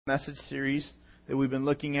message series that we've been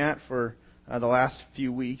looking at for the last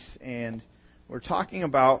few weeks, and we're talking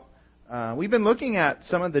about we've been looking at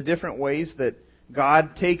some of the different ways that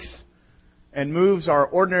God takes and moves our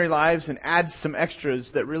ordinary lives and adds some extras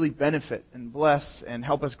that really benefit and bless and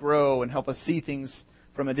help us grow and help us see things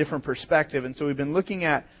from a different perspective. And so we've been looking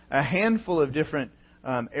at a handful of different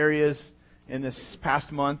areas in this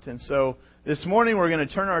past month. And so this morning we're going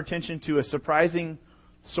to turn our attention to a surprising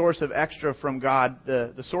source of extra from God.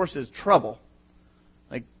 The source is trouble.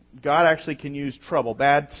 Like, God actually can use trouble,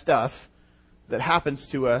 bad stuff that happens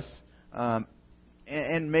to us,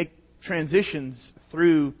 and make transitions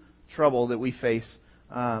through trouble that we face.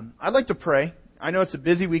 I'd like to pray. I know it's a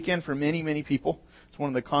busy weekend for many, many people. It's one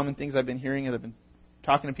of the common things I've been hearing as I've been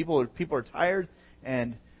talking to people. People are tired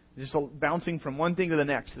and just bouncing from one thing to the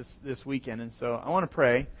next this weekend. And so I want to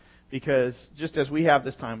pray, because just as we have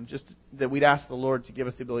this time, just that we'd ask the Lord to give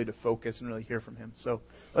us the ability to focus and really hear from Him. So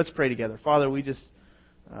let's pray together. Father, we just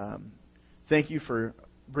thank You for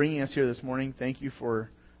bringing us here this morning. Thank You for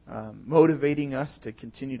motivating us to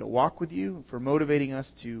continue to walk with You, for motivating us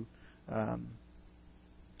to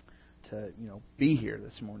be here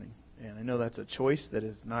this morning. And I know that's a choice that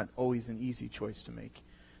is not always an easy choice to make.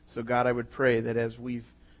 So God, I would pray that as we've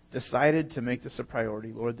decided to make this a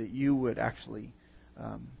priority, Lord, that You would actually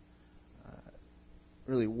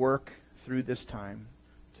really work through this time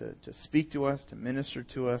to speak to us, to minister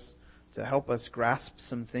to us, to help us grasp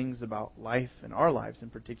some things about life and our lives in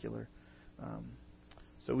particular.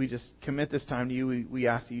 So we just commit this time to You. We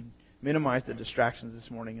ask that You minimize the distractions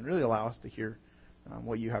this morning and really allow us to hear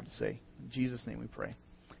what You have to say. In Jesus' name we pray.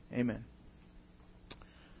 Amen.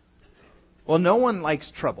 Well, no one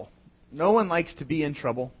likes trouble. No one likes to be in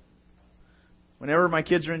trouble. Whenever my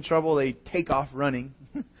kids are in trouble, they take off running.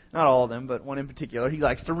 Not all of them, but one in particular. He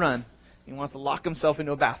likes to run. He wants to lock himself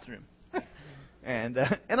into a bathroom. And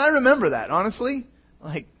I remember that, honestly.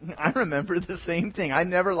 Like, I remember the same thing. I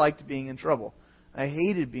never liked being in trouble. I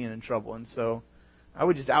hated being in trouble. And so I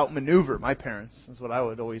would just outmaneuver my parents, is what I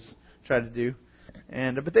would always try to do.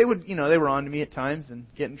 But they would, they were on to me at times and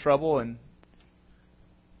get in trouble and,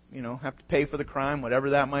 have to pay for the crime, whatever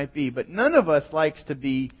that might be. But none of us likes to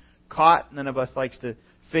be caught. None of us likes to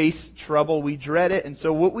face trouble. We dread it. And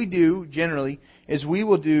so what we do generally is we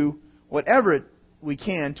will do whatever we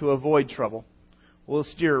can to avoid trouble. We'll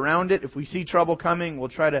steer around it. If we see trouble coming, we'll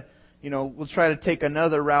try to take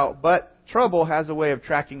another route. But trouble has a way of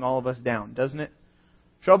tracking all of us down, doesn't it?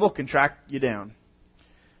 Trouble can track you down.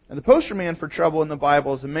 And the poster man for trouble in the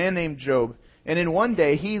Bible is a man named Job. And in one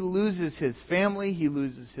day, he loses his family, he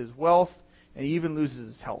loses his wealth, and he even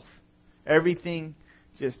loses his health. Everything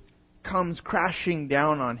just comes crashing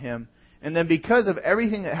down on him. And then because of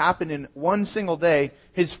everything that happened in one single day,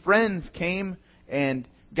 his friends came and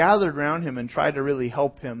gathered around him and tried to really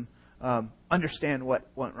help him understand what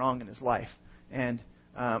went wrong in his life. And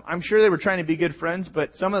I'm sure they were trying to be good friends,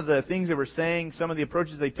 but some of the things they were saying, some of the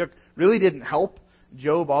approaches they took really didn't help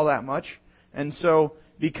Job all that much. And so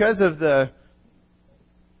because of the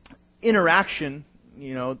interaction,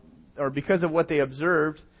 or because of what they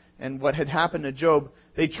observed and what had happened to Job,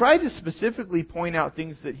 they tried to specifically point out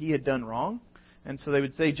things that he had done wrong. And so they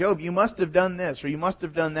would say, Job, you must have done this, or you must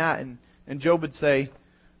have done that. And Job would say,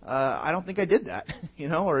 I don't think I did that.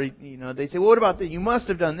 Or they say, well, what about that? You must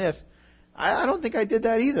have done this. I don't think I did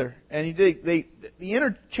that either. And the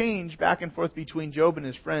interchange back and forth between Job and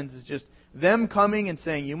his friends is just them coming and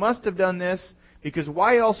saying, you must have done this, because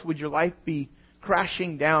why else would your life be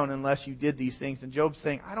crashing down unless you did these things? And Job's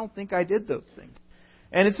saying, I don't think I did those things.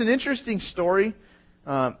 And it's an interesting story.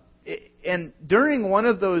 And during one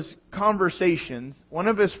of those conversations, one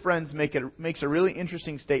of his friends makes a really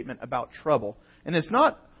interesting statement about trouble. And it's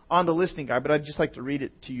not on the listening guide, but I'd just like to read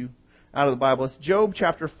it to you out of the Bible. It's Job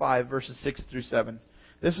chapter 5, verses 6 through 7.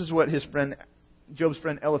 This is what Job's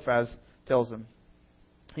friend Eliphaz tells him.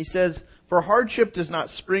 He says, for hardship does not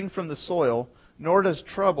spring from the soil, nor does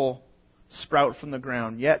trouble sprout from the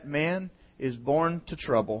ground. Yet man is born to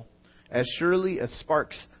trouble, as surely as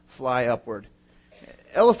sparks fly upward.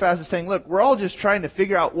 Eliphaz is saying, look, we're all just trying to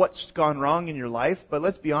figure out what's gone wrong in your life, but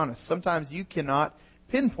let's be honest, sometimes you cannot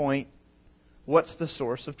pinpoint what's the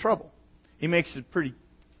source of trouble. He makes a pretty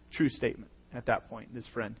true statement at that point, this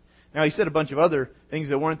friend. Now, he said a bunch of other things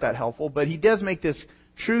that weren't that helpful, but he does make this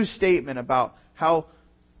true statement about how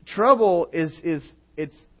trouble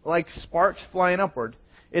it's like sparks flying upward.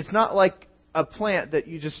 It's not like a plant that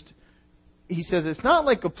he says, it's not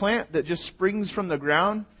like a plant that just springs from the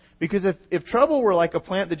ground. Because if trouble were like a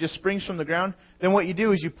plant that just springs from the ground, then what you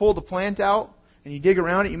do is you pull the plant out and you dig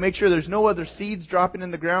around it. You make sure there's no other seeds dropping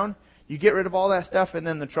in the ground. You get rid of all that stuff and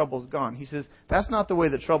then the trouble's gone. He says, that's not the way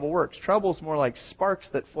that trouble works. Trouble's more like sparks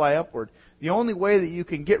that fly upward. The only way that you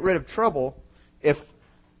can get rid of trouble if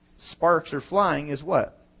sparks are flying is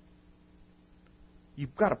what?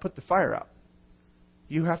 You've got to put the fire out.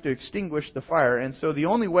 You have to extinguish the fire. And so the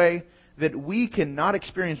only way that we cannot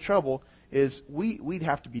experience trouble is we'd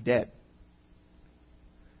have to be dead.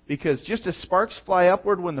 Because just as sparks fly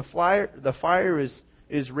upward when the fire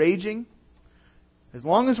is raging, as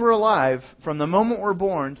long as we're alive, from the moment we're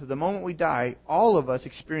born to the moment we die, all of us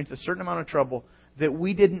experience a certain amount of trouble that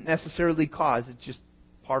we didn't necessarily cause. It's just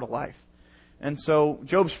part of life. And so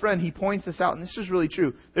Job's friend, he points this out, and this is really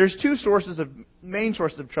true. There's two main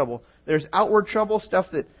sources of trouble. There's outward trouble, stuff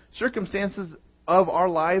that circumstances of our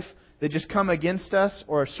life that just come against us,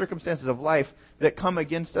 or circumstances of life that come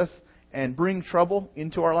against us and bring trouble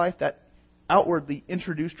into our life, that outwardly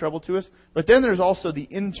introduce trouble to us. But then there's also the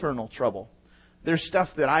internal trouble. There's stuff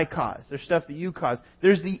that I cause. There's stuff that you cause.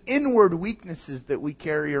 There's the inward weaknesses that we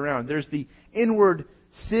carry around. There's the inward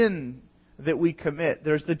sin that we commit.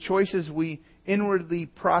 There's the choices we inwardly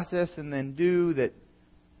process and then do that,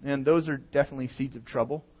 and those are definitely seeds of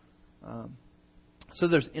trouble. So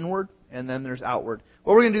there's inward and then there's outward.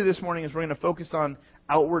 What we're going to do this morning is we're going to focus on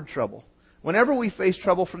outward trouble. Whenever we face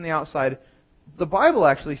trouble from the outside, the Bible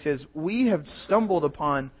actually says we have stumbled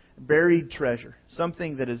upon buried treasure,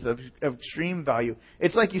 something that is of extreme value.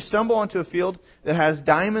 It's like you stumble onto a field that has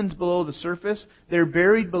diamonds below the surface. They're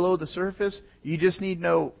buried below the surface. You just need to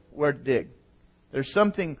know where to dig. There's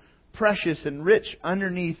something precious and rich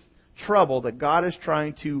underneath trouble that God is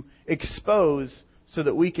trying to expose so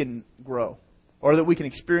that we can grow, or that we can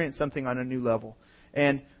experience something on a new level.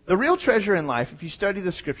 And the real treasure in life, if you study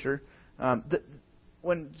the Scripture,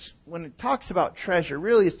 when it talks about treasure,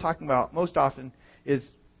 really is talking about, most often, is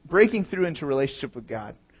breaking through into relationship with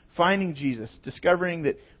God, finding Jesus, discovering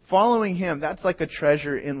that following Him, that's like a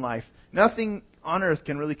treasure in life. Nothing on earth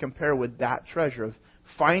can really compare with that treasure of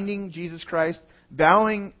finding Jesus Christ,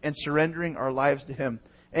 bowing and surrendering our lives to Him.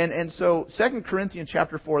 And so 2 Corinthians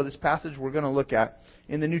chapter 4, this passage we're going to look at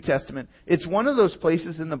in the New Testament, it's one of those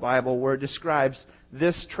places in the Bible where it describes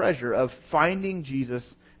this treasure of finding Jesus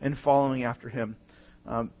and following after Him.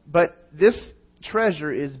 But this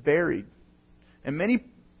treasure is buried. And many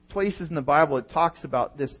places in the Bible it talks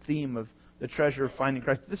about this theme of the treasure of finding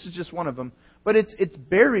Christ. This is just one of them. But it's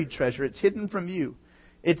buried treasure. It's hidden from you.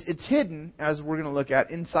 It's hidden, as we're going to look at,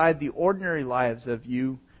 inside the ordinary lives of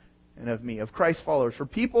you and of me, of Christ followers. For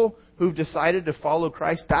people who've decided to follow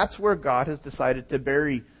Christ, that's where God has decided to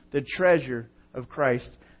bury the treasure of Christ.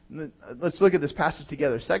 Let's look at this passage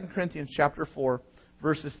together. 2 Corinthians chapter 4,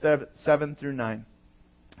 verses 7 through 9.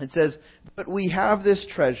 It says, "But we have this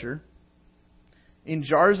treasure in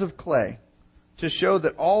jars of clay to show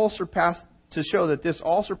that this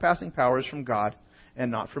all-surpassing power is from God and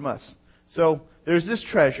not from us." So there's this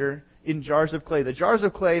treasure in jars of clay. The jars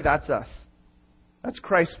of clay, that's us. That's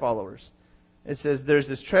Christ followers. It says there's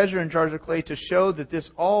this treasure in jars of clay to show that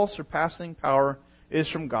this all-surpassing power is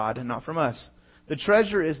from God and not from us. The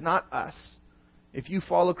treasure is not us. If you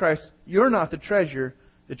follow Christ, you're not the treasure.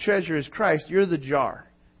 The treasure is Christ. You're the jar.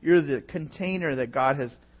 You're the container that God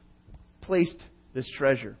has placed this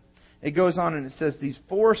treasure. It goes on and it says these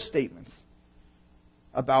 4 statements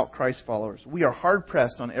about Christ followers. We are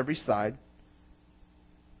hard-pressed on every side,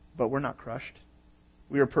 but we're not crushed.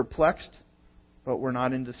 We are perplexed, but we're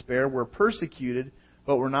not in despair. We're persecuted,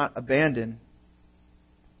 but we're not abandoned.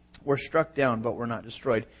 We're struck down, but we're not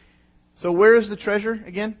destroyed. So where is the treasure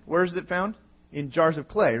again? Where is it found? In jars of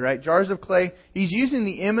clay, right? Jars of clay. He's using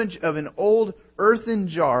the image of an old earthen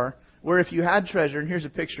jar where if you had treasure, and here's a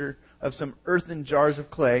picture of some earthen jars of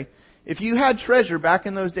clay. If you had treasure back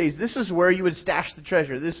in those days, this is where you would stash the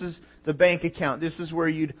treasure. This is the bank account. This is where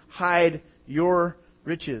you'd hide your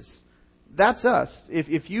riches. That's us.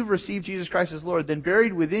 If you've received Jesus Christ as Lord, then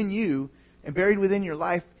buried within you and buried within your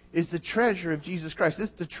life is the treasure of Jesus Christ. This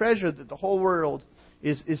is the treasure that the whole world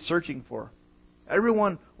is searching for.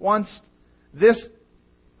 Everyone wants this,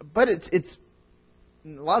 but it's a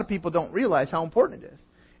lot of people don't realize how important it is.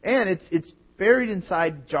 And it's buried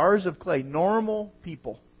inside jars of clay. Normal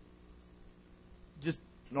people. Just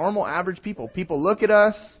normal, average people. People look at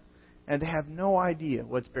us and they have no idea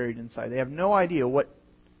what's buried inside. They have no idea what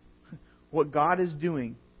God is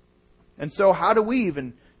doing. And so how do we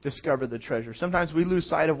even discover the treasure? Sometimes we lose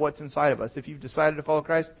sight of what's inside of us. If you've decided to follow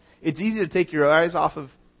Christ, it's easy to take our eyes off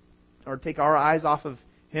of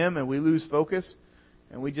Him, and we lose focus.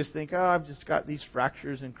 And we just think, I've just got these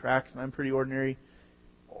fractures and cracks and I'm pretty ordinary.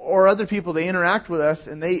 Or other people, they interact with us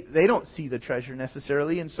and they don't see the treasure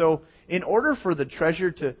necessarily. And so in order for the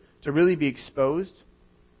treasure to really be exposed,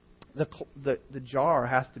 the jar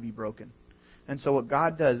has to be broken. And so what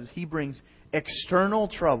God does is He brings external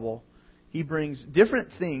trouble. He brings different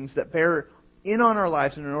things that bear in on our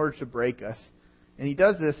lives in order to break us. And He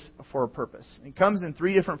does this for a purpose. It comes in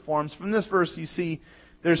 3 different forms. From this verse, you see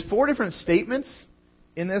there's 4 different statements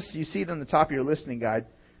in this. You see it on the top of your listening guide.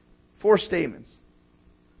 4 statements.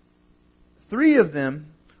 3 of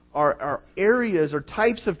them are areas or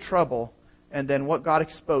types of trouble, and then what God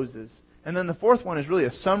exposes. And then the 4th one is really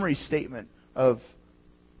a summary statement of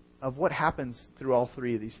what happens through all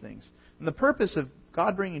 3 of these things. And the purpose of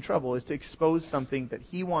God bringing trouble is to expose something that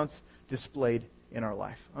He wants displayed in our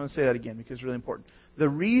life. I want to say that again because it's really important. The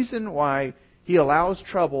reason why He allows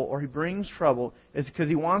trouble or He brings trouble is because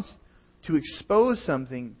He wants to expose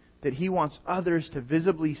something that He wants others to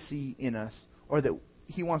visibly see in us, or that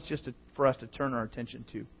He wants for us to turn our attention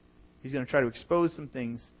to. He's going to try to expose some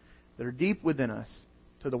things that are deep within us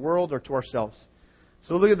to the world or to ourselves.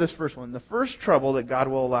 So look at this first one. The first trouble that God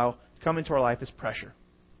will allow to come into our life is pressure.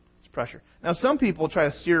 It's pressure. Now, some people try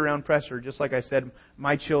to steer around pressure, just like I said,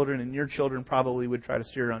 my children and your children probably would try to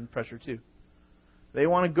steer around pressure too. We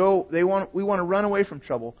want to run away from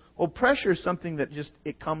trouble. Well, pressure is something that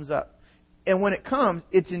it comes up. And when it comes,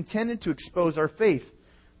 it's intended to expose our faith.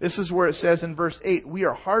 This is where it says in verse 8, we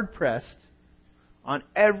are hard pressed on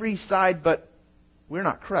every side, but we're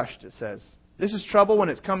not crushed, it says. This is trouble when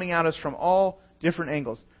it's coming at us from all different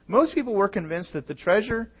angles. Most people were convinced that the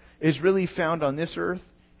treasure is really found on this earth,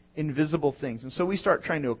 invisible things. And so we start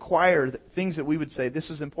trying to acquire things that we would say, this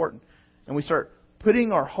is important. And we start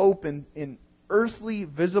putting our hope in earthly,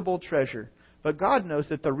 visible treasure. But God knows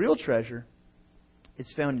that the real treasure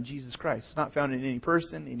is found in Jesus Christ. It's not found in any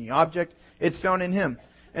person, any object. It's found in Him.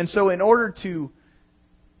 And so in order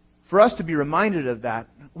for us to be reminded of that,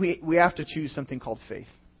 we have to choose something called faith.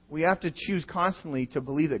 We have to choose constantly to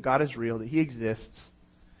believe that God is real, that He exists,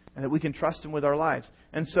 and that we can trust Him with our lives.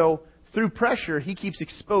 And so through pressure, He keeps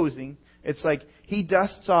exposing. It's like He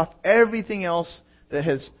dusts off everything else that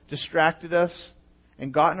has distracted us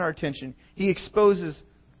and gotten our attention. He exposes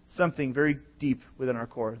something very deep within our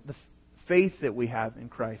core, the faith that we have in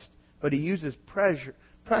Christ. But He uses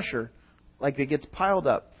pressure like it gets piled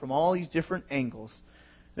up from all these different angles.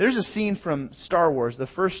 There's a scene from Star Wars, the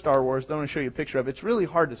first Star Wars, that I want to show you a picture of. It's really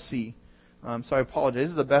hard to see, so I apologize. This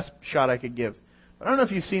is the best shot I could give. I don't know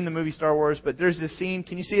if you've seen the movie Star Wars, but there's this scene.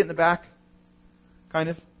 Can you see it in the back? Kind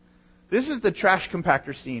of. This is the trash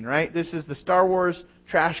compactor scene, right? This is the Star Wars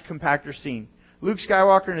trash compactor scene. Luke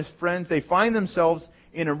Skywalker and his friends, they find themselves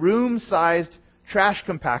in a room-sized trash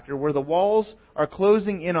compactor where the walls are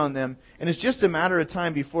closing in on them, and it's just a matter of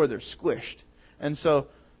time before they're squished. And so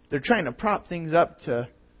they're trying to prop things up to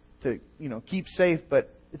keep safe,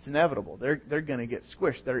 but it's inevitable. They're going to get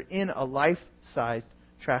squished. They're in a life-sized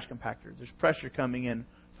trash compactor. There's pressure coming in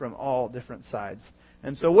from all different sides.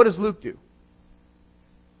 And so what does Luke do?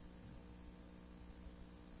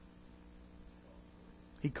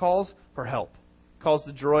 He calls for help. Calls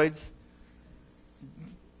the droids.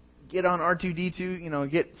 Get on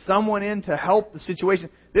R2-D2, get someone in to help the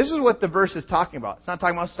situation. This is what the verse is talking about. It's not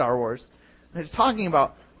talking about Star Wars. It's talking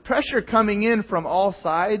about pressure coming in from all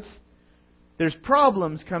sides. There's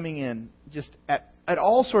problems coming in just at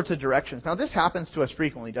all sorts of directions. Now, this happens to us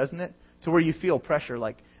frequently, doesn't it? To where you feel pressure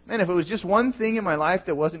like, man, if it was just one thing in my life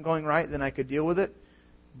that wasn't going right, then I could deal with it.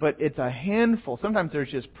 But it's a handful. Sometimes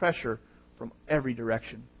there's just pressure from every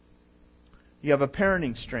direction. You have a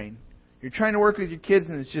parenting strain. You're trying to work with your kids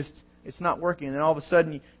and it's not working. And then all of a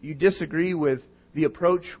sudden you disagree with the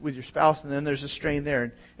approach with your spouse, and then there's a strain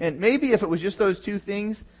there. And maybe if it was just those 2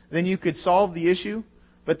 things, then you could solve the issue.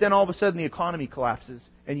 But then all of a sudden the economy collapses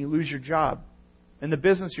and you lose your job. And the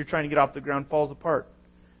business you're trying to get off the ground falls apart.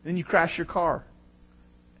 Then you crash your car.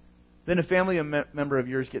 Then a family member of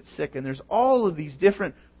yours gets sick. And there's all of these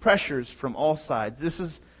different pressures from all sides. This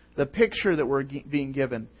is the picture that we're being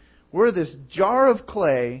given. We're this jar of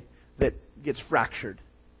clay that gets fractured.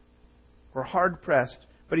 We're hard pressed.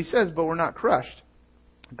 But He says, but we're not crushed.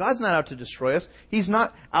 God's not out to destroy us. He's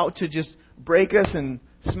not out to just break us and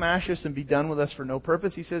smash us and be done with us for no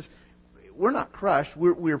purpose. He says, we're not crushed.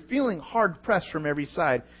 We're feeling hard pressed from every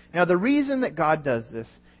side. Now, the reason that God does this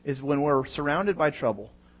is when we're surrounded by trouble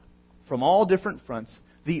from all different fronts,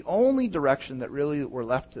 the only direction that really we're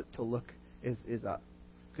left to look is up.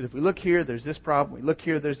 Because if we look here, there's this problem. We look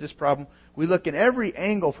here, there's this problem. We look in every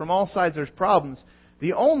angle from all sides, there's problems.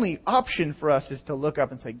 The only option for us is to look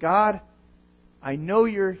up and say, God, I know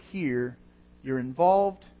You're here. You're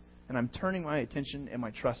involved. And I'm turning my attention and my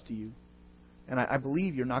trust to You. And I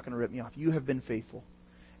believe You're not going to rip me off. You have been faithful.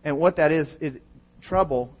 And what that is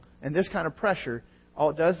trouble and this kind of pressure, all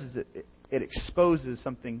it does is it exposes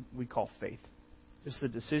something we call faith. Just the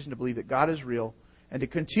decision to believe that God is real and to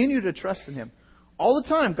continue to trust in Him. All the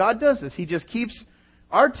time, God does this. He just keeps...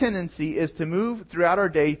 Our tendency is to move throughout our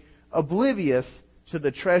day oblivious to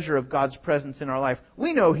the treasure of God's presence in our life.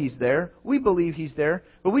 We know He's there. We believe He's there.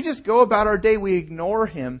 But we just go about our day. We ignore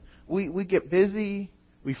Him. We get busy.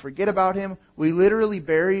 We forget about Him. We literally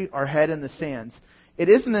bury our head in the sands. It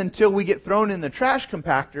isn't until we get thrown in the trash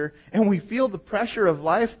compactor and we feel the pressure of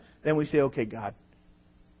life, then we say, okay, God,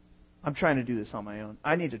 I'm trying to do this on my own.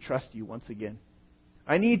 I need to trust You once again.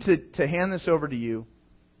 I need to hand this over to You.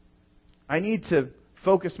 I need to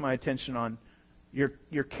focus my attention on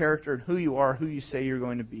your character and who You are, who You say You're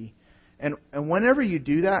going to be. And whenever you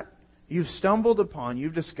do that, you've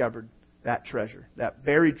discovered that treasure, that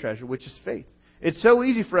buried treasure, which is faith. It's so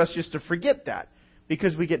easy for us just to forget that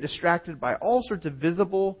because we get distracted by all sorts of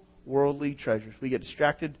visible worldly treasures. We get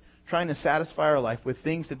distracted trying to satisfy our life with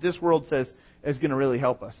things that this world says is going to really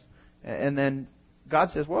help us. And then God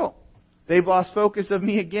says, well, they've lost focus of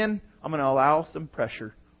Me again. I'm going to allow some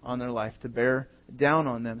pressure on their life to bear down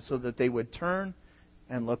on them so that they would turn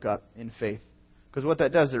and look up in faith. Because what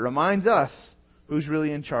that does, it reminds us who's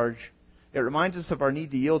really in charge. It reminds us of our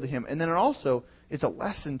need to yield to Him. And then it also is a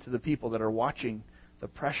lesson to the people that are watching the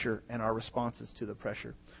pressure and our responses to the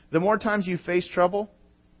pressure. The more times you face trouble,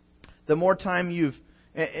 the more time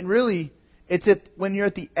and really, it's when you're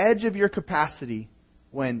at the edge of your capacity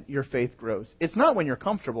when your faith grows. It's not when you're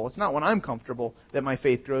comfortable. It's not when I'm comfortable that my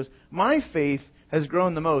faith grows. My faith has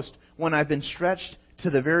grown the most when I've been stretched to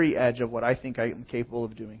the very edge of what I think I am capable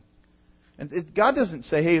of doing. And God doesn't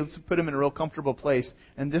say, hey, let's put Him in a real comfortable place,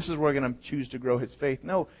 and this is where we're going to choose to grow His faith.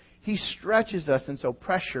 No, He stretches us, and so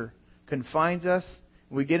pressure confines us.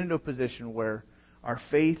 And we get into a position where our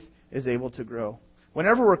faith is able to grow.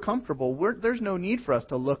 Whenever we're comfortable, there's no need for us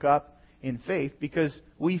to look up in faith because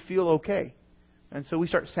we feel okay. And so we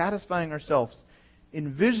start satisfying ourselves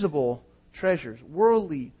in visible treasures,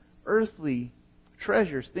 worldly, earthly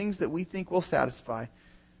treasures, things that we think will satisfy.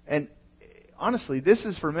 And honestly, this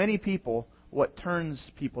is for many people what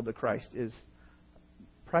turns people to Christ is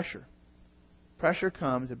pressure. Pressure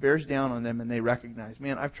comes, it bears down on them, and they recognize,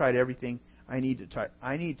 man, I've tried everything I need to try.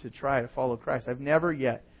 I need to try to follow Christ. I've never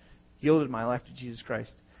yet yielded my life to Jesus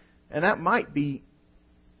Christ. And that might be,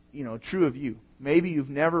 true of you. Maybe you've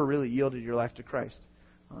never really yielded your life to Christ.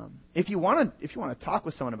 If you want to talk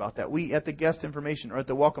with someone about that, we at the guest information or at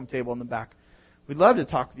the welcome table in the back, we'd love to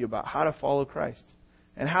talk with you about how to follow Christ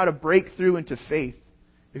and how to break through into faith.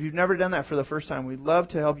 If you've never done that for the first time, we'd love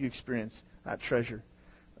to help you experience that treasure.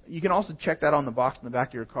 You can also check that on the box in the back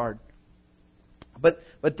of your card.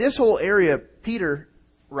 But this whole area, Peter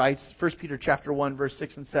writes, 1 Peter chapter 1, verse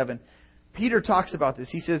 6 and 7. Peter talks about this.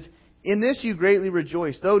 He says, in this you greatly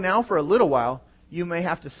rejoice, though now for a little while you may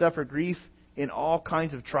have to suffer grief in all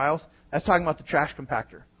kinds of trials. That's talking about the trash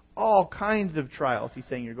compactor. All kinds of trials, he's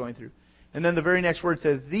saying, you're going through. And then the very next word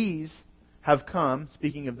says, these have come,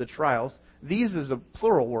 speaking of the trials. These is a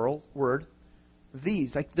plural word.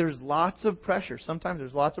 These, like there's lots of pressure. Sometimes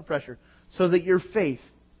there's lots of pressure. So that your faith,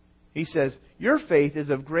 he says, your faith is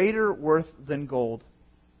of greater worth than gold,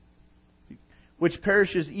 which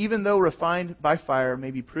perishes even though refined by fire, may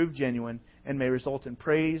be proved genuine and may result in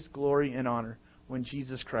praise, glory, and honor when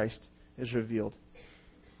Jesus Christ is revealed.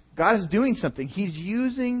 God is doing something. He's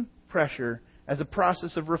using pressure as a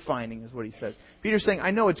process of refining, is what he says. Peter's saying,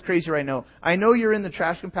 I know it's crazy right now. I know you're in the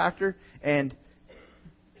trash compactor, and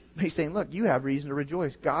he's saying, look, you have reason to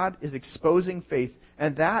rejoice. God is exposing faith,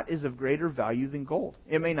 and that is of greater value than gold.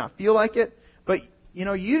 It may not feel like it, but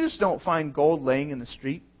you just don't find gold laying in the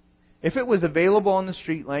street. If it was available on the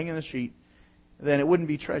street, laying in the street, then it wouldn't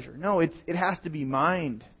be treasure. No, it has to be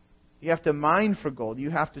mined. You have to mine for gold. You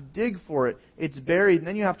have to dig for it. It's buried, and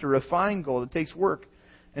then you have to refine gold. It takes work.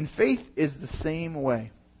 And faith is the same way.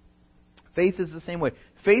 Faith is the same way.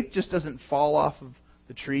 Faith just doesn't fall off of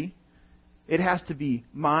the tree. It has to be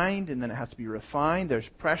mined, and then it has to be refined. There's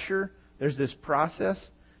pressure. There's this process.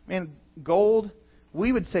 Man, gold,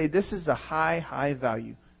 we would say this is a high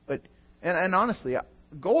value. And honestly,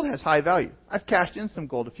 gold has high value. I've cashed in some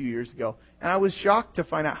gold a few years ago, and I was shocked to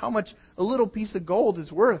find out how much a little piece of gold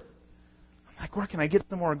is worth. I'm like, where can I get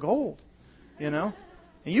some more gold? And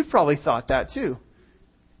you've probably thought that too.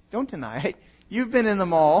 Don't deny it. You've been in the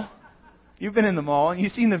mall. And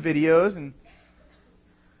you've seen the videos. And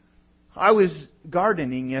I was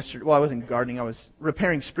gardening yesterday. Well, I wasn't gardening. I was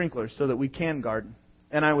repairing sprinklers so that we can garden.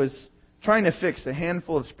 And I was trying to fix a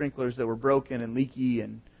handful of sprinklers that were broken and leaky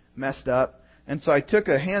and messed up. And so I took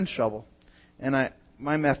a hand shovel. And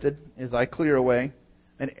my method is I clear away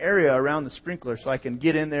an area around the sprinkler so I can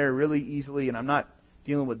get in there really easily. And I'm not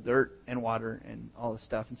dealing with dirt and water and all this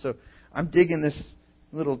stuff. And so I'm digging this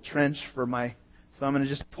little trench so I'm going to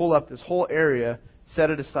just pull up this whole area, set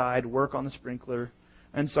it aside, work on the sprinkler.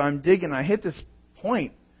 And so I'm digging, I hit this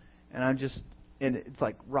point, and it's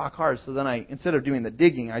like rock hard. So then instead of doing the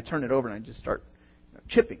digging, I turn it over and I just start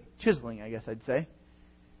chiseling, I guess I'd say.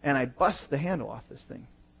 And I bust the handle off this thing.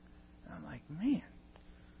 And I'm like, man.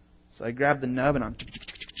 So I grab the nub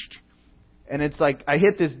and it's like I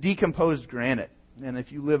hit this decomposed granite. And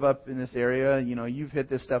if you live up in this area, you've hit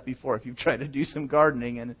this stuff before if you've tried to do some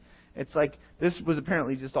gardening. And it's like this was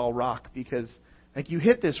apparently just all rock because like you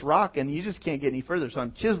hit this rock and you just can't get any further. So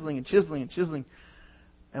I'm chiseling and chiseling and chiseling.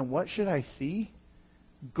 And what should I see?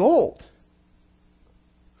 Gold.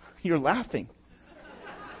 You're laughing.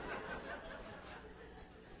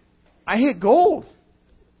 I hit gold.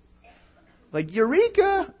 Like,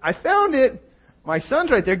 eureka! I found it. My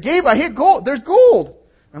son's right there. Gabe, I hit gold. There's gold.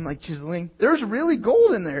 I'm like chiseling. There's really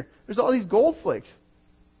gold in there. There's all these gold flakes.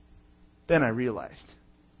 Then I realized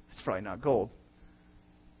it's probably not gold.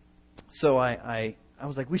 So I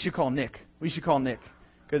was like, we should call Nick.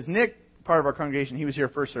 Because Nick, part of our congregation, he was here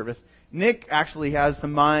first service. Nick actually has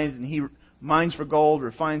some mines, and he mines for gold,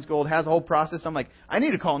 refines gold, has a whole process. I'm like, I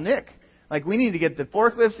need to call Nick. Like, we need to get the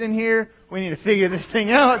forklifts in here. We need to figure this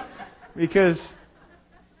thing out. Because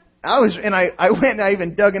I went and I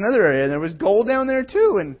even dug another area, and there was gold down there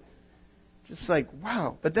too. And just like,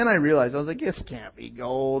 wow. But then I realized, I was like, this can't be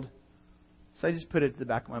gold. So I just put it to the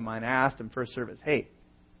back of my mind. I asked him first service, hey,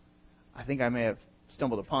 I think I may have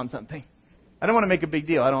stumbled upon something. I don't want to make a big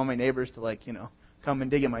deal. I don't want my neighbors to come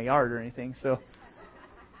and dig in my yard or anything. So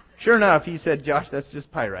sure enough, he said, Josh, that's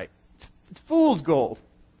just pyrite. It's fool's gold.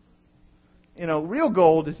 Real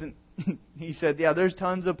gold isn't. He said, yeah, there's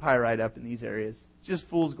tons of pyrite up in these areas. It's just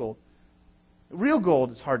fool's gold. Real gold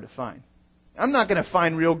is hard to find. I'm not going to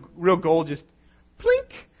find real gold just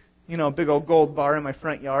plink, a big old gold bar in my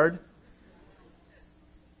front yard.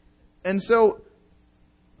 And so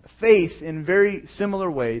faith, in very similar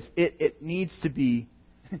ways, it needs to be,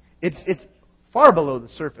 it's far below the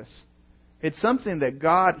surface. It's something that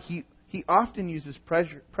God, He often uses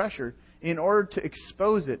pressure in order to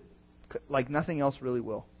expose it like nothing else really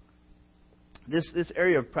will. This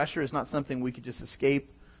area of pressure is not something we could just escape,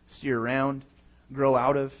 steer around, grow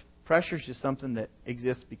out of. Pressure is just something that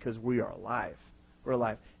exists because we are alive. We're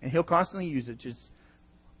alive. And He'll constantly use it to just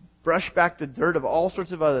brush back the dirt of all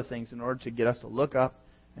sorts of other things in order to get us to look up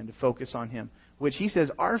and to focus on Him. Which He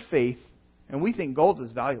says our faith, and we think gold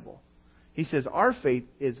is valuable. He says our faith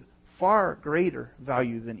is far greater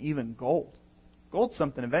value than even gold. Gold's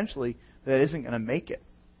something eventually that isn't going to make it.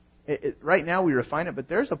 Right now we refine it, but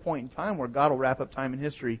there's a point in time where God will wrap up time in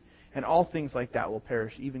history, and all things like that will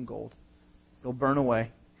perish, even gold. It'll burn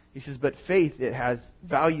away. He says, but faith, it has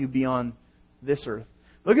value beyond this earth.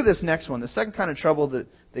 Look at this next one. The second kind of trouble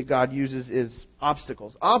that God uses is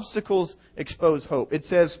obstacles. Obstacles expose hope. It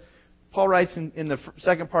says, Paul writes in the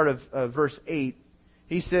second part of verse 8,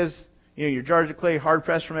 he says, you're jars of clay, hard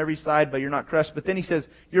pressed from every side, but you're not crushed. But then he says,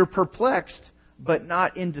 you're perplexed, but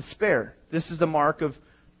not in despair. This is the mark of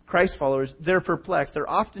Christ followers. They're perplexed.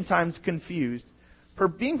 They're oftentimes confused.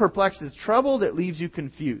 Being perplexed is trouble that leaves you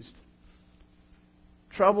confused.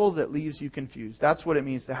 Trouble that leaves you confused. That's what it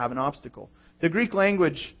means to have an obstacle. The Greek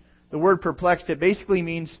language, the word perplexed, it basically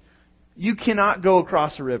means you cannot go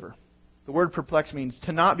across a river. The word perplexed means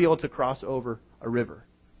to not be able to cross over a river.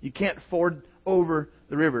 You can't ford over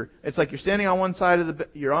the river. It's like you're standing on one side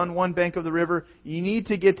you're on one bank of the river. You need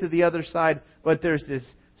to get to the other side, but there's this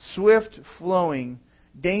swift flowing,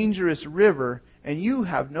 dangerous river, and you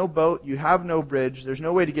have no boat, you have no bridge, there's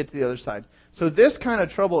no way to get to the other side. So this kind of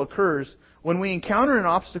trouble occurs when we encounter an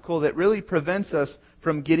obstacle that really prevents us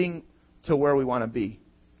from getting to where we want to be.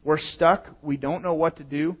 We're stuck, we don't know what to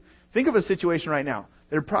do. Think of a situation right now.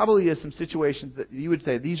 There probably is some situations that you would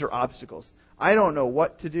say, these are obstacles. I don't know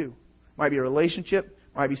what to do. Might be a relationship,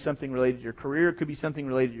 might be something related to your career, it could be something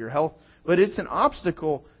related to your health, but it's an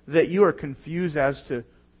obstacle that you are confused as to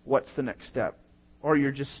what's the next step. Or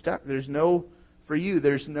you're just stuck. There's no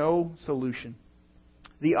solution.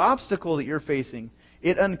 The obstacle that you're facing,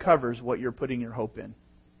 it uncovers what you're putting your hope in.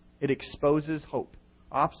 It exposes hope.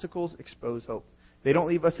 Obstacles expose hope. They don't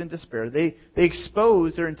leave us in despair.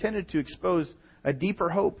 They're intended to expose a deeper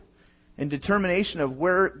hope and determination of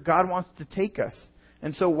where God wants to take us.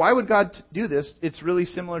 And so why would God do this? It's really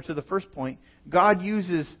similar to the first point. God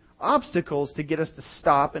uses obstacles to get us to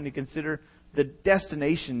stop and to consider the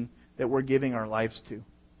destination that we're giving our lives to.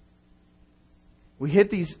 We hit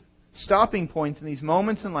these stopping points in these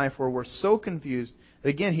moments in life where we're so confused that,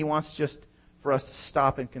 again, He wants just for us to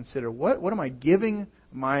stop and consider, what am I giving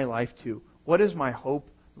my life to? What is my hope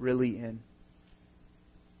really in?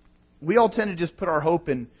 We all tend to just put our hope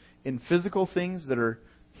in physical things that are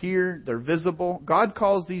here, they're visible. God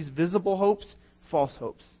calls these visible hopes false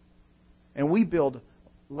hopes. And we build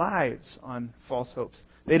lives on false hopes.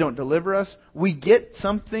 They don't deliver us. We get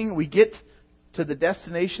something, we get to the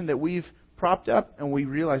destination that we've propped up, and we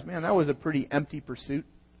realize, man, that was a pretty empty pursuit.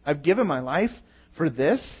 I've given my life for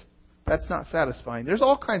this. That's not satisfying. There's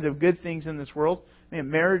all kinds of good things in this world. Man,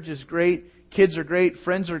 marriage is great. Kids are great.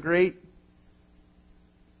 Friends are great.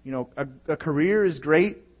 You know, a career is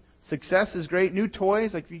great. Success is great. New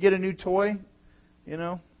toys. Like if you get a new toy, you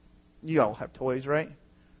know, you all have toys, right?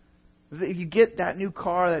 If you get that new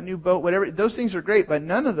car, that new boat, whatever, those things are great. But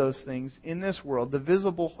none of those things in this world, the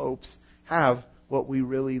visible hopes, have what we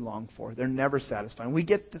really long for. They're never satisfying. We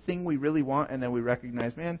get the thing we really want, and then we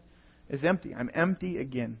recognize, man, it's empty. I'm empty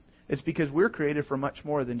again. It's because we're created for much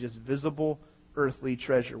more than just visible earthly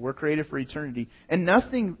treasure. We're created for eternity. And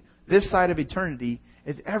nothing this side of eternity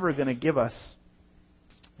is ever going to give us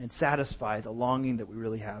and satisfy the longing that we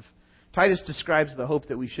really have. Titus describes the hope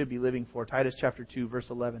that we should be living for. Titus chapter 2, verse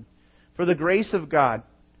 11. For the grace of God,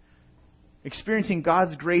 experiencing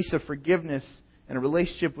God's grace of forgiveness and a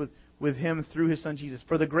relationship with Him through His Son Jesus.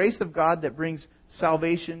 For the grace of God that brings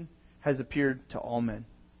salvation has appeared to all men.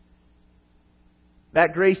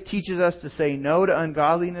 That grace teaches us to say no to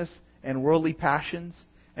ungodliness and worldly passions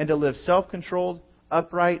and to live self-controlled,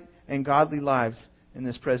 upright, and godly lives in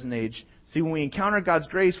this present age. See, when we encounter God's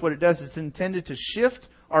grace, what it does is it's intended to shift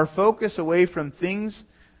our focus away from things,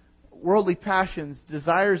 worldly passions,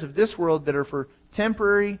 desires of this world that are for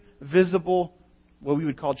temporary, visible, what we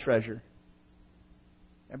would call treasure.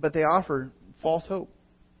 But they offer false hope.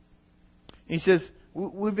 And he says,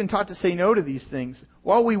 we've been taught to say no to these things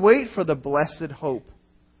while we wait for the blessed hope.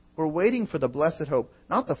 We're waiting for the blessed hope,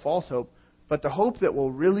 not the false hope, but the hope that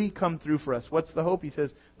will really come through for us. What's the hope? He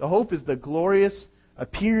says, the hope is the glorious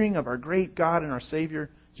appearing of our great God and our Savior,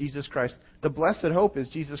 Jesus Christ. The blessed hope is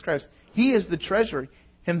Jesus Christ. He is the treasure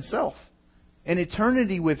Himself. And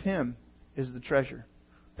eternity with Him is the treasure.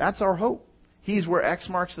 That's our hope. He's where X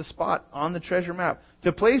marks the spot on the treasure map.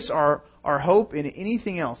 To place our hope in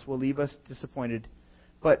anything else will leave us disappointed.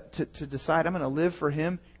 But to decide I'm going to live for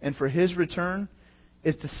Him and for His return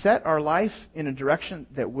is to set our life in a direction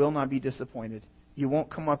that will not be disappointed. You won't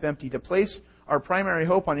come up empty. To place our primary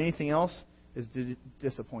hope on anything else is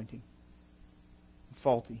disappointing,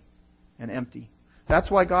 faulty, and empty. That's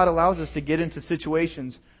why God allows us to get into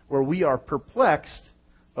situations where we are perplexed,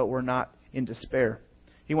 but we're not in despair.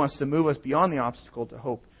 He wants to move us beyond the obstacle to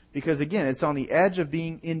hope. Because again, it's on the edge of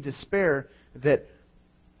being in despair that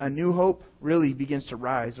a new hope really begins to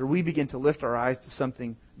rise, or we begin to lift our eyes to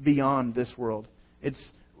something beyond this world.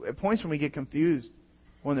 It's at points when we get confused,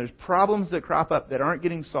 when there's problems that crop up that aren't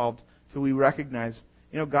getting solved, so we recognize,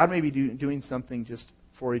 God may be doing something just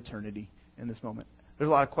for eternity in this moment. There's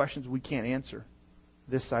a lot of questions we can't answer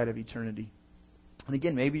this side of eternity. And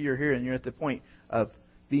again, maybe you're here and you're at the point of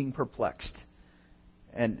being perplexed.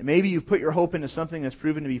 And maybe you've put your hope into something that's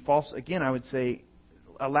proven to be false. Again, I would say,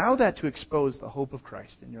 allow that to expose the hope of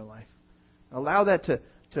Christ in your life. Allow that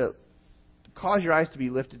to cause your eyes to be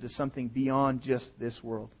lifted to something beyond just this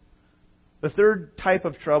world. The third type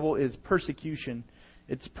of trouble is persecution.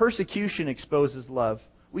 It's persecution exposes love.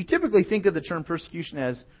 We typically think of the term persecution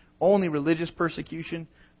as only religious persecution,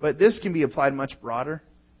 but this can be applied much broader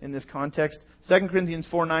in this context. 2 Corinthians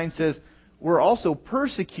 4:9 says, we're also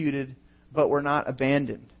persecuted, but we're not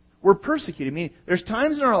abandoned. We're persecuted. Meaning, there's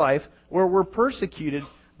times in our life where we're persecuted,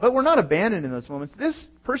 but we're not abandoned in those moments. This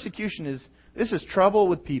persecution is trouble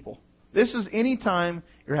with people. This is any time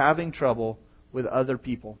you're having trouble with other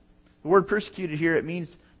people. The word persecuted here, it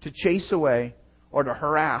means to chase away or to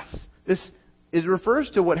harass. It refers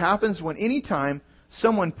to what happens when any time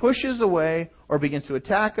someone pushes away or begins to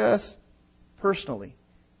attack us personally.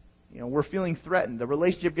 We're feeling threatened. The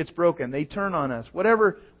relationship gets broken. They turn on us.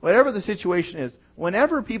 Whatever the situation is,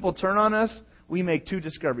 whenever people turn on us, we make two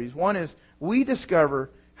discoveries. One is we discover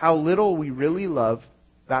how little we really love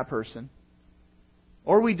that person.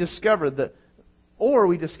 Or we discover,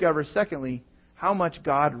 secondly, how much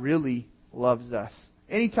God really loves us.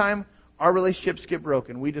 Anytime our relationships get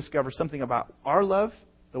broken, we discover something about our love,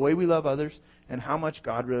 the way we love others, and how much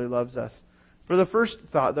God really loves us. For the first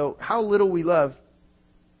thought, though, how little we love.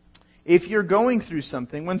 If you're going through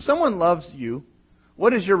something, when someone loves you,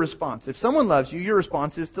 what is your response? If someone loves you, your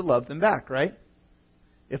response is to love them back, right?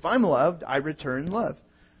 If I'm loved, I return love.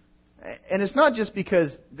 And it's not just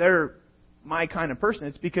because they're my kind of person.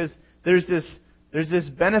 It's because there's this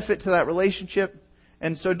benefit to that relationship.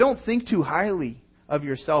 And so don't think too highly of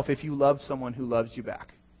yourself if you love someone who loves you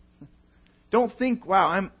back. Don't think,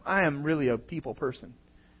 wow, I am really a people person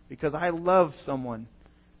because I love someone.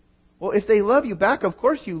 Well, if they love you back, of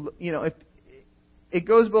course if it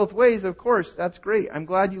goes both ways, of course, that's great. I'm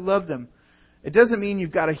glad you love them. It doesn't mean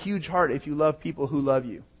you've got a huge heart if you love people who love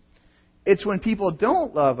you. It's when people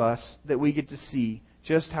don't love us that we get to see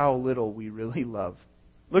just how little we really love.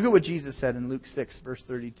 Look at what Jesus said in Luke 6, verse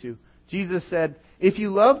 32. Jesus said, if you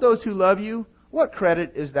love those who love you, what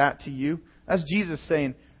credit is that to you? That's Jesus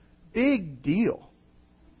saying, big deal.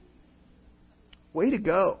 Way to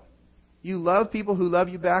go. You love people who love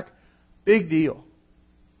you back, big deal.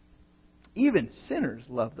 Even sinners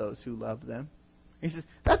love those who love them. He says,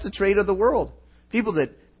 that's a trait of the world. People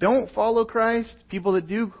that don't follow Christ, people that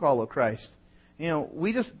do follow Christ.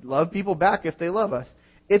 We just love people back if they love us.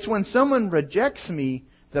 It's when someone rejects me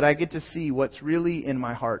that I get to see what's really in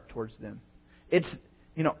my heart towards them.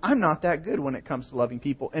 I'm not that good when it comes to loving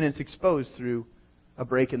people, and it's exposed through a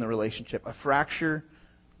break in the relationship, a fracture,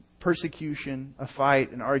 persecution, a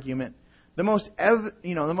fight, an argument. The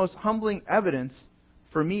most humbling evidence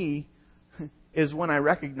for me is when I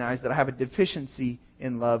recognize that I have a deficiency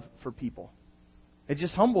in love for people. It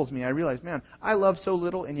just humbles me. I realize, man, I love so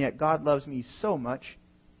little, and yet God loves me so much.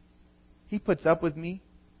 He puts up with me.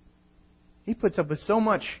 He puts up with so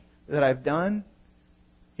much that I've done.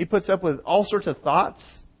 He puts up with all sorts of thoughts.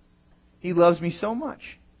 He loves me so much.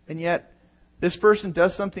 And yet, this person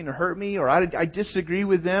does something to hurt me, or I disagree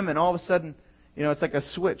with them, and all of a sudden, it's like a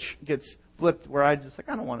switch gets flipped where I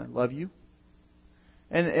don't want to love you.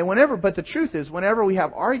 But the truth is, whenever we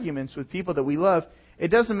have arguments with people that we love, it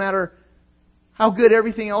doesn't matter how good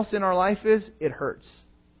everything else in our life is, it hurts.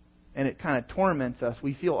 And it kind of torments us.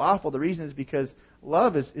 We feel awful. The reason is because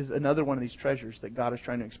love is another one of these treasures that God is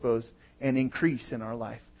trying to expose and increase in our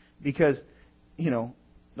life. Because,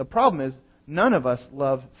 the problem is none of us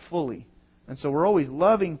love fully. And so we're always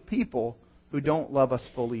loving people who don't love us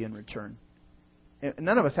fully in return. And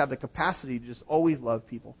none of us have the capacity to just always love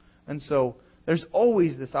people. And so there's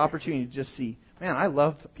always this opportunity to just see, man, I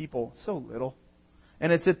love people so little.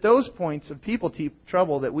 And it's at those points of people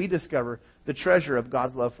trouble that we discover the treasure of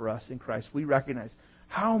God's love for us in Christ. We recognize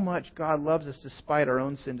how much God loves us despite our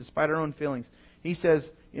own sin, despite our own feelings. He says,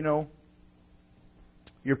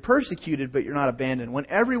 you're persecuted, but you're not abandoned. When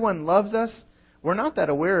everyone loves us, we're not that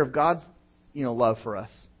aware of God's love for us.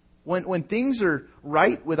 When things are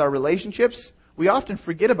right with our relationships, we often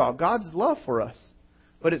forget about God's love for us.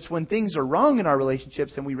 But it's when things are wrong in our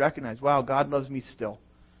relationships and we recognize, wow, God loves me still.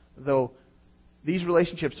 Though these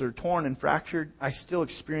relationships are torn and fractured, I still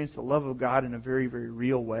experience the love of God in a very, very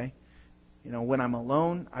real way. When I'm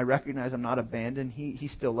alone, I recognize I'm not abandoned. He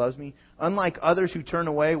still loves me. Unlike others who turn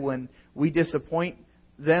away when we disappoint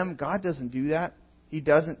them, God doesn't do that. He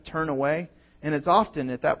doesn't turn away. And it's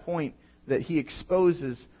often at that point that He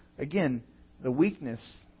exposes, again, the weakness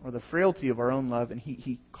or the frailty of our own love, and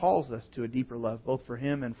He calls us to a deeper love, both for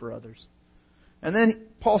Him and for others. And then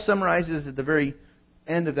Paul summarizes at the very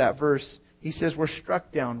end of that verse. He says we're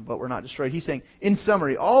struck down, but we're not destroyed. He's saying, in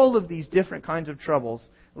summary, all of these different kinds of troubles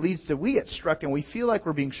leads to we get struck down. We feel like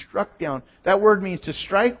we're being struck down. That word means to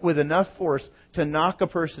strike with enough force to knock a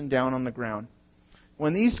person down on the ground.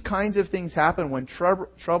 When these kinds of things happen, when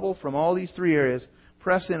trouble from all these three areas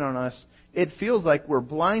press in on us, it feels like we're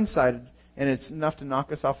blindsided and it's enough to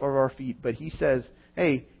knock us off of our feet. But He says,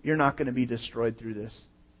 hey, you're not going to be destroyed through this.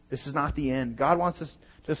 This is not the end. God wants us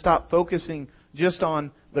to stop focusing just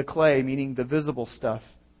on the clay, meaning the visible stuff,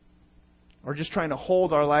 or just trying to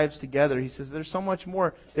hold our lives together. He says there's so much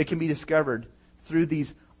more that can be discovered through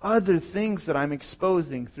these other things that I'm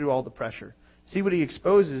exposing through all the pressure. See, what He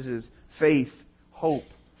exposes is faith, hope,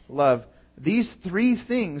 love. These three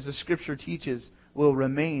things the Scripture teaches will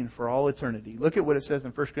remain for all eternity. Look at what it says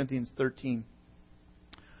in 1 Corinthians 13.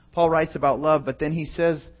 Paul writes about love, but then he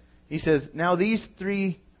says, now these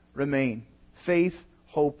three remain: faith,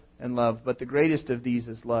 hope, and love. But the greatest of these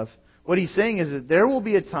is love. What he's saying is that there will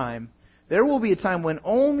be a time when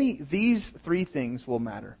only these three things will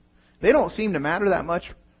matter. They don't seem to matter that much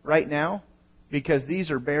right now because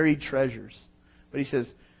these are buried treasures. But he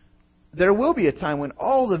says, there will be a time when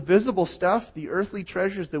all the visible stuff, the earthly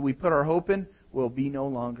treasures that we put our hope in, will be no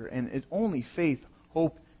longer. And it's only faith,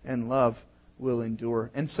 hope, and love will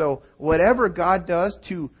endure. And so whatever God does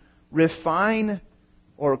to refine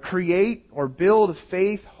or create or build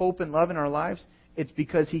faith, hope, and love in our lives, it's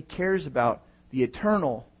because He cares about the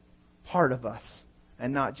eternal part of us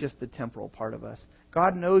and not just the temporal part of us.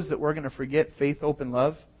 God knows that we're going to forget faith, hope, and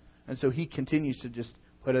love, and so He continues to just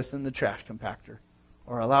put us in the trash compactor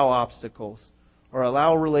or allow obstacles or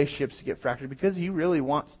allow relationships to get fractured because He really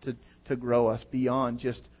wants to grow us beyond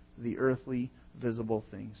just the earthly, visible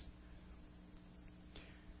things.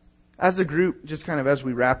 as a group, just kind of as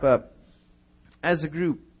we wrap up, as a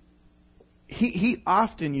group, he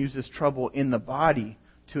often uses trouble in the body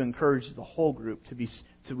to encourage the whole group to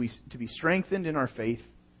be strengthened in our faith,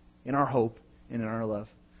 in our hope, and in our love.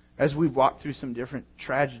 As we've walked through some different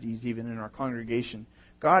tragedies, even in our congregation,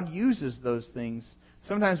 God uses those things.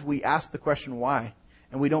 Sometimes we ask the question why,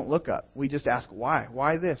 and we don't look up. We just ask why.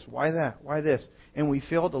 Why this? Why that? Why this? And we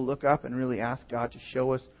fail to look up and really ask God to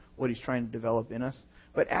show us what He's trying to develop in us.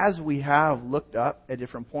 But as we have looked up at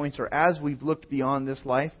different points, or as we've looked beyond this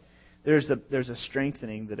life, there's a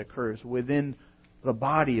strengthening that occurs within the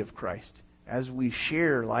body of Christ as we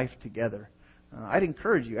share life together. I'd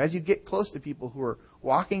encourage you, as you get close to people who are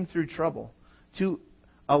walking through trouble, to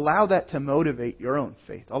allow that to motivate your own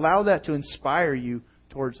faith. Allow that to inspire you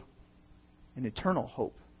towards an eternal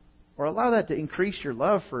hope. Or allow that to increase your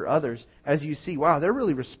love for others as you see, wow, they're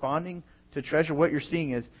really responding to treasure. What you're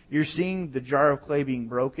seeing is, you're seeing the jar of clay being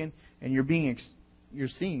broken, and you're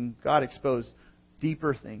seeing God expose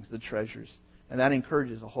deeper things, the treasures. And that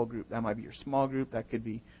encourages a whole group. That might be your small group. That could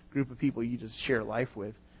be a group of people you just share life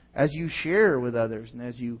with. As you share with others, and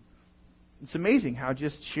it's amazing how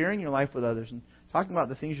just sharing your life with others and talking about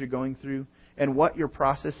the things you're going through and what you're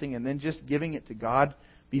processing, and then just giving it to God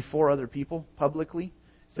before other people publicly,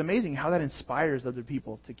 it's amazing how that inspires other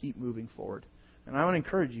people to keep moving forward. And I want to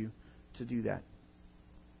encourage you to do that.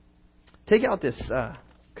 Take out this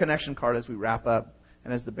connection card as we wrap up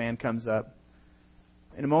and as the band comes up.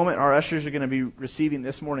 In a moment, our ushers are going to be receiving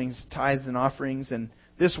this morning's tithes and offerings. And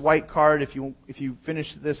this white card, if you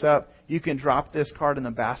finish this up, you can drop this card in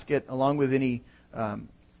the basket along with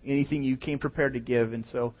anything you came prepared to give. And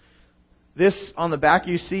so this on the back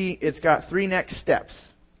you see, it's got 3 next steps.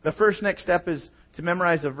 The first next step is to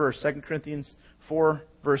memorize a verse, 2 Corinthians 4,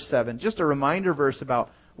 verse 7. Just a reminder verse about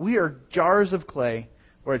we are jars of clay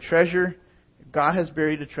where a treasure, God has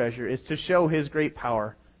buried a treasure. It's to show His great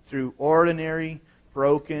power through ordinary,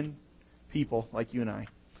 broken people like you and I.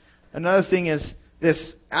 Another thing is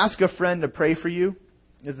this, ask a friend to pray for you,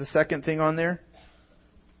 is the second thing on there.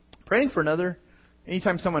 Praying for another,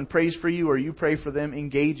 anytime someone prays for you or you pray for them,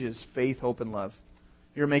 engages faith, hope, and love.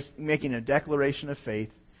 You're making a declaration of faith.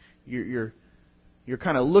 You're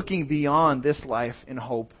kind of looking beyond this life in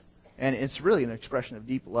hope. And it's really an expression of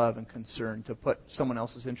deep love and concern to put someone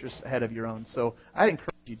else's interests ahead of your own. So I'd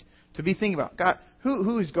encourage you to be thinking about, God,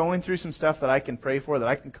 who is going through some stuff that I can pray for, that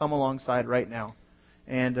I can come alongside right now.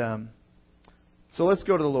 And so let's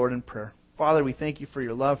go to the Lord in prayer. Father, we thank You for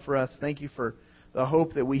Your love for us. Thank You for the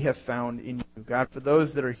hope that we have found in You. God, for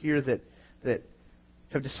those that are here that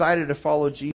have decided to follow Jesus,